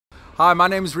Hi, my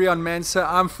name is Riaan Manser.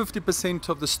 I'm 50%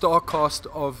 of the star cast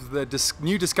of the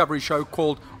new Discovery show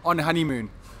called On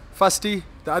Honeymoon. Vasti,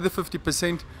 the other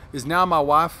 50%, is now my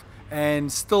wife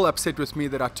and still upset with me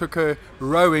that I took her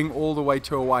rowing all the way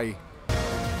to Hawaii.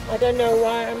 I don't know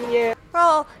why I'm here.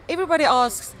 Well, everybody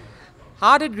asks,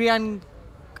 how did Riaan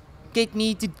get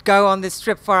me to go on this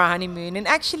trip for our honeymoon? And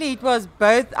actually it was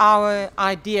both our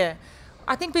idea.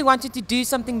 I think we wanted to do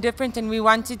something different, and we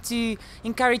wanted to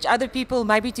encourage other people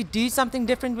maybe to do something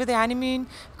different with their honeymoon.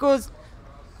 Because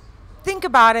think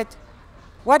about it,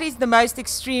 what is the most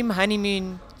extreme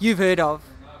honeymoon you've heard of?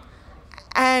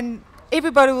 And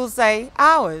everybody will say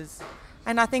ours.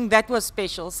 And I think that was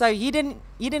special. So he didn't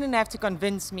have to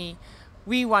convince me.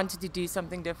 We wanted to do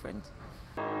something different.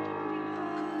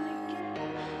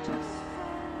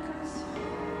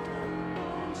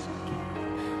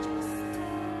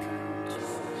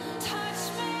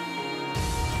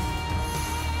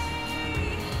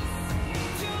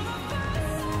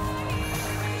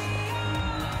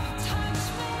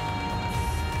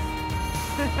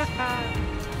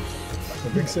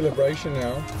 A big celebration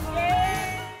now.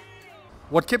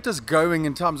 What kept us going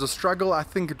in times of struggle, I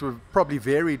think it would probably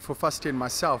varied for Vasti and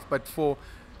myself, but for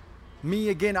me,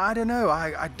 again, I don't know.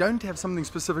 I don't have something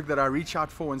specific that I reach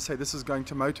out for and say this is going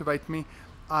to motivate me.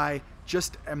 I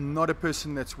just am not a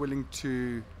person that's willing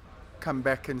to come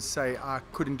back and say I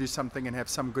couldn't do something and have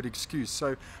some good excuse.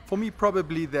 So for me,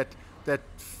 probably that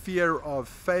fear of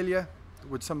failure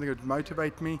would something that would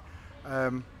motivate me.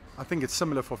 I think it's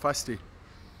similar for Vasti.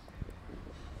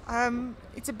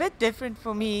 It's a bit different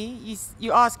for me.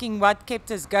 You're asking what kept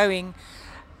us going.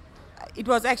 It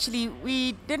was actually,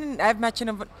 we didn't have much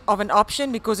of an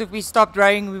option, because if we stopped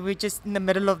rowing, we were just in the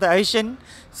middle of the ocean.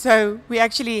 So we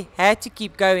actually had to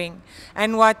keep going.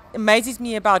 And what amazes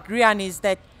me about Riaan is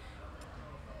that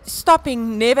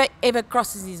stopping never ever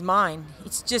crosses his mind.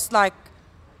 It's just like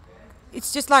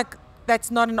that's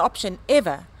not an option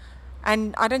ever.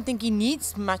 And I don't think he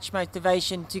needs much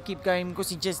motivation to keep going, because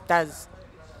he just does.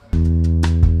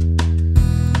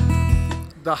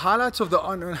 The highlights of the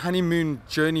honeymoon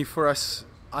journey for us,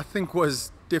 I think,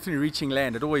 was definitely reaching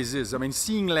land. It always is. I mean,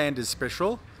 seeing land is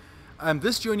special.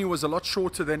 This journey was a lot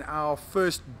shorter than our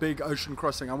first big ocean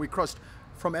crossing, and we crossed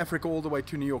from Africa all the way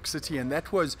to New York City, and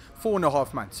that was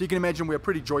 4.5 months. So you can imagine we were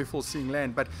pretty joyful seeing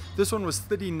land, but this one was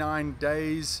 39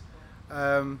 days.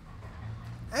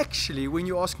 Actually, when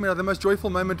you ask me, the most joyful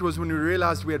moment was when we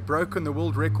realized we had broken the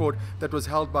world record that was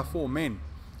held by 4 men,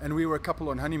 and we were a couple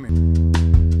on honeymoon.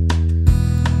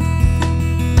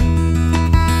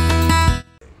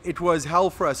 It was hell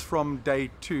for us from day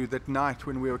 2, that night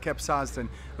when we were capsized and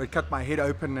it cut my head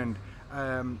open,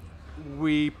 and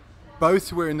we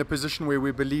both were in the position where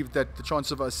we believed that the chance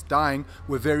of us dying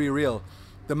were very real.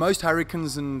 The most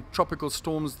hurricanes and tropical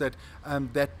storms that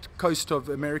that coast of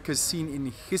America has seen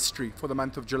in history for the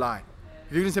month of July.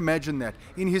 If you can just imagine that,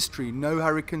 in history, no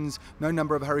hurricanes, no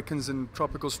number of hurricanes and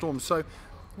tropical storms. So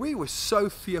we were so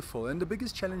fearful, and the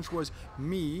biggest challenge was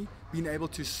me being able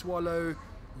to swallow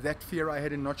that fear I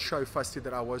had and not show Vasti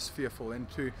that I was fearful, and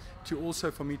to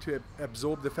also for me to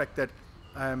absorb the fact that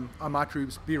I might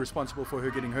be responsible for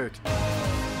her getting hurt.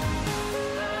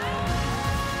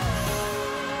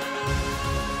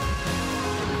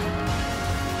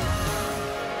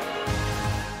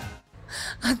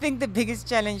 I think the biggest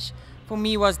challenge for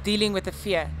me was dealing with the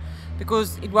fear,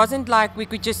 because it wasn't like we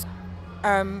could just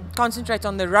concentrate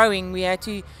on the rowing.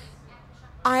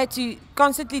 I had to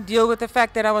constantly deal with the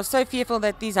fact that I was so fearful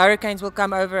that these hurricanes will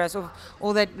come over us,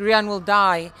 or that Riaan will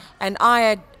die, and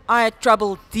I had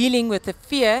trouble dealing with the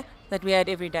fear that we had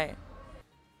every day.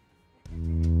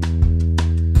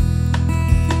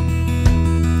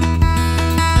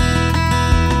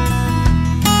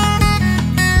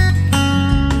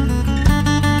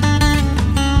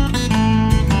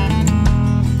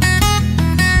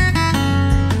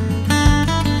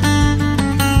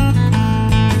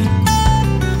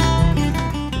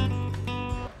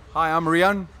 Hi, I'm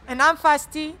Riaan. And I'm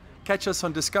Vasti. Catch us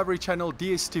on Discovery Channel,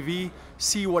 DStv.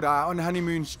 See what our on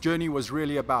honeymoon's journey was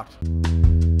really about.